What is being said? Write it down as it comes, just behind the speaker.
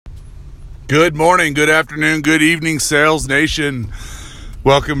Good morning, good afternoon, good evening, Sales Nation.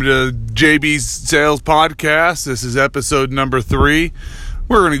 Welcome to JB's Sales Podcast. This is episode number 3.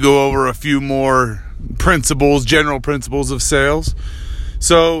 We're going to go over a few more general principles of sales.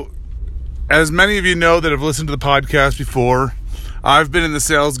 So, as many of you know that have listened to the podcast before, I've been in the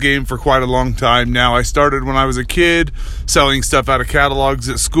sales game for quite a long time now. I started when I was a kid, selling stuff out of catalogs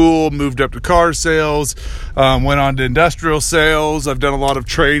at school, moved up to car sales, went on to industrial sales. I've done a lot of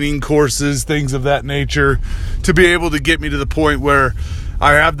training courses, things of that nature, to be able to get me to the point where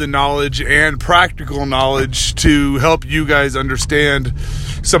I have the knowledge and practical knowledge to help you guys understand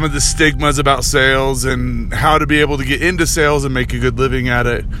some of the stigmas about sales and how to be able to get into sales and make a good living at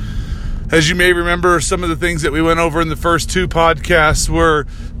it. As you may remember, some of the things that we went over in the first 2 podcasts were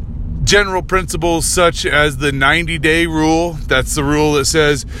general principles such as the 90-day rule. That's the rule that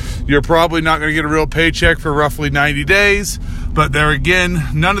says you're probably not going to get a real paycheck for roughly 90 days. But there again,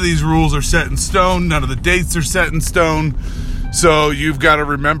 none of these rules are set in stone. None of the dates are set in stone. So you've got to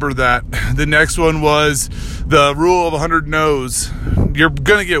remember that. The next one was the rule of 100 no's. You're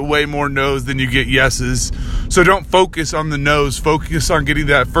going to get way more no's than you get yeses. So don't focus on the no's. Focus on getting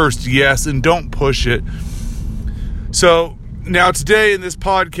that first yes and don't push it. So now today in this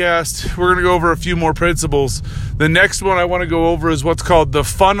podcast, we're going to go over a few more principles. The next one I want to go over is what's called the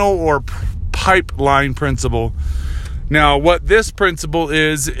funnel or pipeline principle. Now, what this principle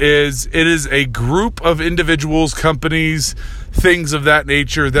is it is a group of individuals, companies, things of that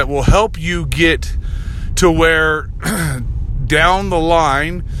nature that will help you get to where down the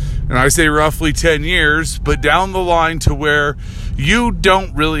line, and I say roughly 10 years, but down the line to where you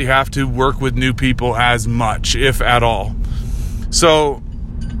don't really have to work with new people as much, if at all. So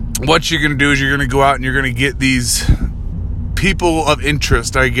what you're going to do is you're going to go out and you're going to get these people of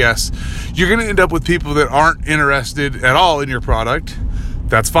interest, I guess. You're going to end up with people that aren't interested at all in your product.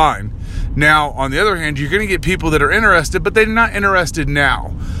 That's fine. Now, on the other hand, you're going to get people that are interested, but they're not interested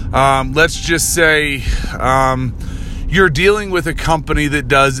now. Let's just say you're dealing with a company that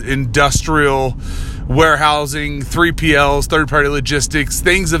does industrial warehousing, 3PLs, third-party logistics,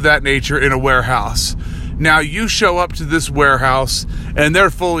 things of that nature in a warehouse. Now, you show up to this warehouse, and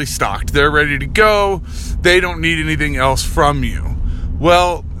they're fully stocked. They're ready to go. They don't need anything else from you.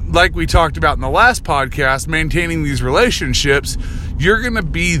 Well, like we talked about in the last podcast, maintaining these relationships, you're going to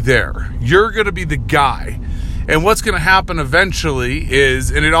be there. You're going to be the guy. And what's going to happen eventually is,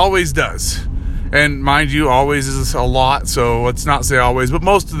 and it always does, and mind you, always is a lot, so let's not say always, but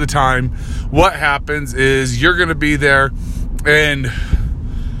most of the time, what happens is you're going to be there, and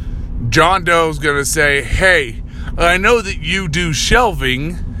John Doe's going to say, hey, I know that you do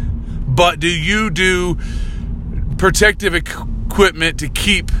shelving, but do you do protective equipment to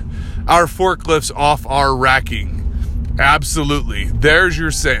keep our forklifts off our racking? Absolutely. There's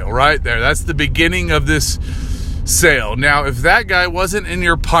your sale right there. That's the beginning of this sale. Now, if that guy wasn't in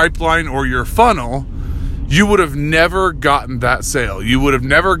your pipeline or your funnel, you would have never gotten that sale. You would have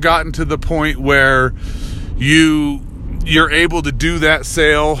never gotten to the point where you're able to do that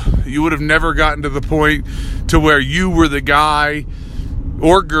sale. You would have never gotten to the point to where you were the guy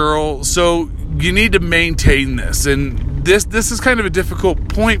or girl. So you need to maintain this. And this is kind of a difficult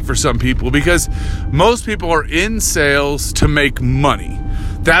point for some people because most people are in sales to make money.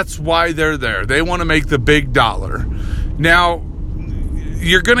 That's why they're there. They want to make the big dollar. Now,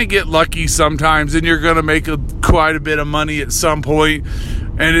 you're going to get lucky sometimes and you're going to make quite a bit of money at some point.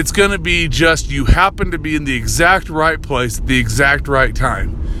 And it's going to be just you happen to be in the exact right place at the exact right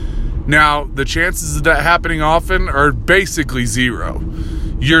time. Now, the chances of that happening often are basically zero.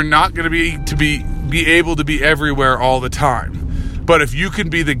 You're not going to be able to be everywhere all the time. But if you can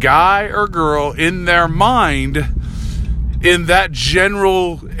be the guy or girl in their mind in that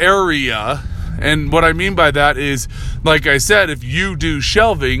general area, and what I mean by that is, like I said, if you do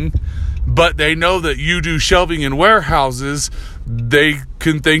shelving, but they know that you do shelving in warehouses, they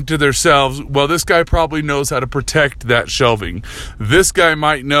can think to themselves, well, this guy probably knows how to protect that shelving. This guy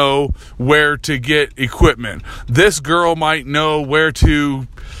might know where to get equipment. This girl might know where to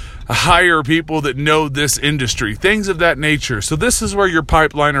hire people that know this industry, things of that nature. So this is where your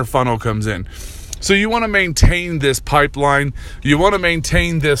pipeline or funnel comes in. So you want to maintain this pipeline. You want to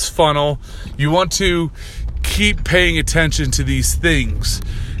maintain this funnel. You want to keep paying attention to these things.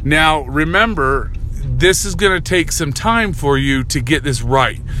 Now, remember, this is going to take some time for you to get this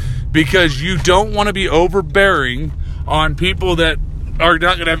right because you don't want to be overbearing on people that are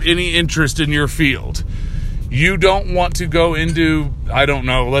not going to have any interest in your field. You don't want to go into, I don't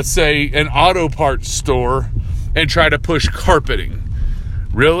know, let's say an auto parts store and try to push carpeting.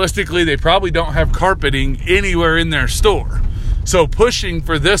 Realistically, they probably don't have carpeting anywhere in their store. So pushing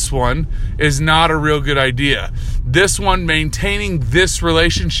for this one is not a real good idea. This one, maintaining this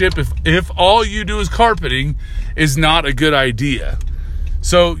relationship, if all you do is carpeting, is not a good idea.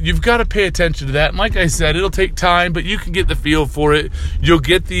 So you've got to pay attention to that. And like I said, it'll take time, but you can get the feel for it. You'll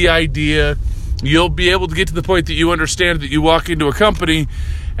get the idea. You'll be able to get to the point that you understand that you walk into a company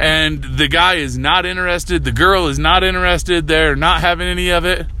and the guy is not interested, the girl is not interested, they're not having any of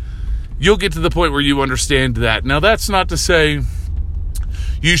it. You'll get to the point where you understand that. Now, that's not to say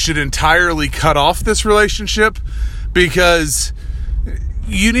you should entirely cut off this relationship, because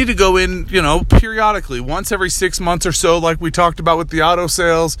you need to go in, periodically, once every 6 months or so, like we talked about with the auto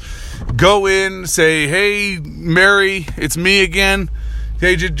sales. Go in, say, hey, Mary, it's me again.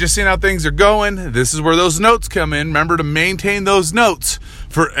 Hey, just seeing how things are going. This is where those notes come in. Remember to maintain those notes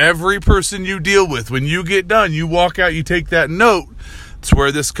for every person you deal with. When you get done, you walk out, you take that note. It's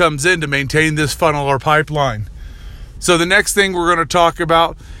where this comes in to maintain this funnel or pipeline. So the next thing we're going to talk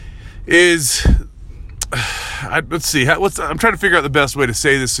about is, let's see, I'm trying to figure out the best way to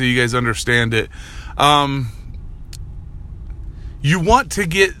say this so you guys understand it. You want to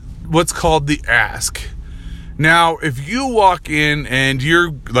get what's called the ask. Now, if you walk in and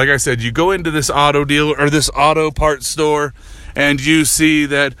you're, like I said, you go into this auto dealer or this auto parts store and you see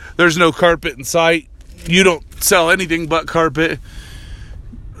that there's no carpet in sight, you don't sell anything but carpet.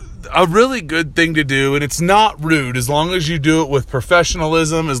 A really good thing to do, and it's not rude, as long as you do it with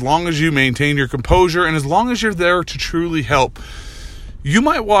professionalism, as long as you maintain your composure, and as long as you're there to truly help. You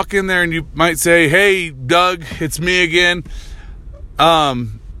might walk in there and you might say, hey, Doug, it's me again.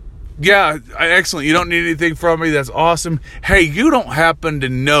 Yeah, excellent. You don't need anything from me. That's awesome. Hey, you don't happen to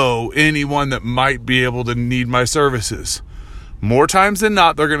know anyone that might be able to need my services? More times than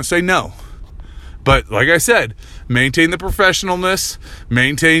not, they're going to say no. But like I said, maintain the professionalness,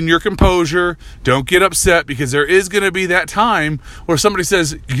 maintain your composure, don't get upset, because there is going to be that time where somebody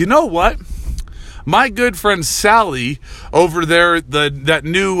says, you know what? My good friend Sally over there, that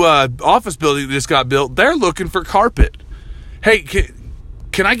new office building that just got built, they're looking for carpet. Hey,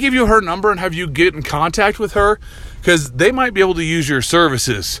 can I give you her number and have you get in contact with her? Because they might be able to use your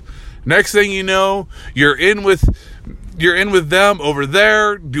services. Next thing you know, you're in with them over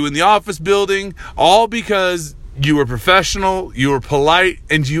there doing the office building, all because you were professional, you were polite,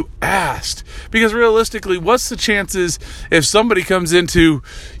 and you asked. Because realistically, what's the chances if somebody comes into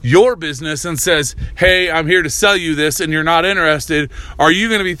your business and says, hey, I'm here to sell you this, and you're not interested? Are you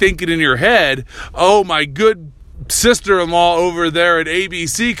going to be thinking in your head, oh, my good sister-in-law over there at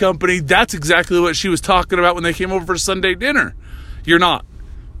ABC Company, that's exactly what she was talking about when they came over for Sunday dinner? You're not.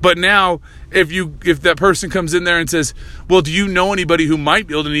 But now, if that person comes in there and says, well, do you know anybody who might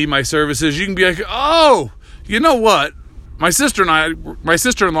be able to need my services? You can be like, oh, you know what? My sister-in-law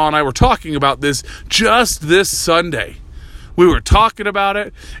and I were talking about this just this Sunday. We were talking about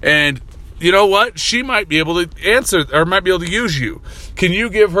it, and you know what? She might be able to answer, or might be able to use you. Can you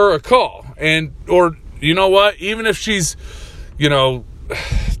give her a call? Or you know what? Even if she's, even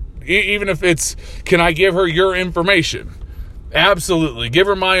if it's, can I give her your information? Absolutely. Give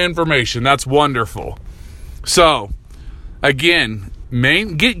her my information. That's wonderful. So, again,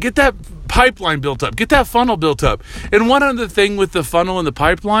 get that pipeline built up. Get that funnel built up. And one other thing with the funnel and the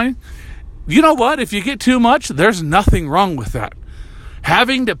pipeline, you know what? If you get too much, there's nothing wrong with that.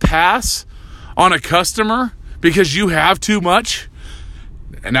 Having to pass on a customer because you have too much,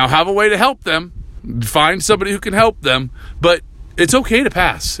 and now have a way to help them. Find somebody who can help them. But it's okay to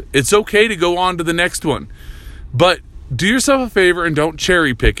pass. It's okay to go on to the next one. But do yourself a favor and don't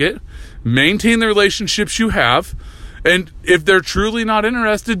cherry pick it. Maintain the relationships you have. And if they're truly not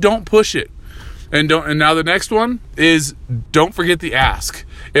interested, don't push it. And now the next one is, don't forget the ask.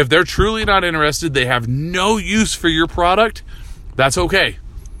 If they're truly not interested, they have no use for your product, that's okay.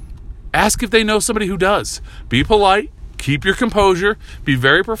 Ask if they know somebody who does. Be polite, keep your composure, be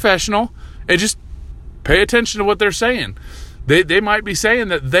very professional, and just pay attention to what they're saying. They might be saying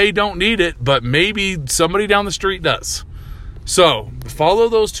that they don't need it, but maybe somebody down the street does. So, follow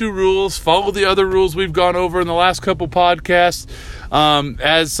those two rules. Follow the other rules we've gone over in the last couple podcasts.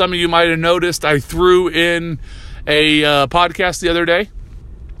 As some of you might have noticed, I threw in a podcast the other day.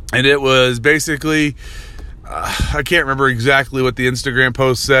 And it was basically, I can't remember exactly what the Instagram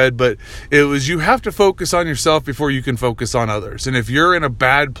post said, but it was, you have to focus on yourself before you can focus on others. And if you're in a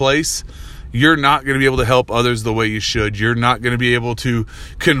bad place, you're not going to be able to help others the way you should. You're not going to be able to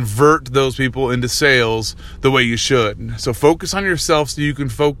convert those people into sales the way you should. So focus on yourself so you can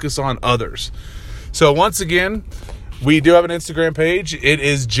focus on others. So once again, we do have an Instagram page. It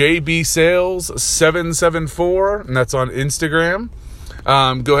is JBSales774, and that's on Instagram.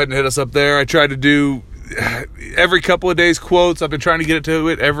 Go ahead and hit us up there. I try to do every couple of days quotes. I've been trying to get to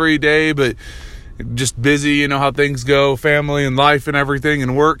it every day, but just busy, you know how things go, family and life and everything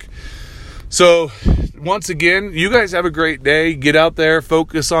and work. So once again, you guys have a great day. Get out there,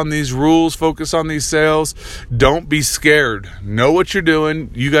 focus on these rules, focus on these sales. Don't be scared. Know what you're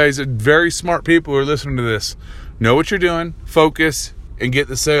doing. You guys are very smart people who are listening to this. Know what you're doing, focus, and get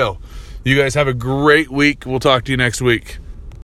the sale. You guys have a great week. We'll talk to you next week.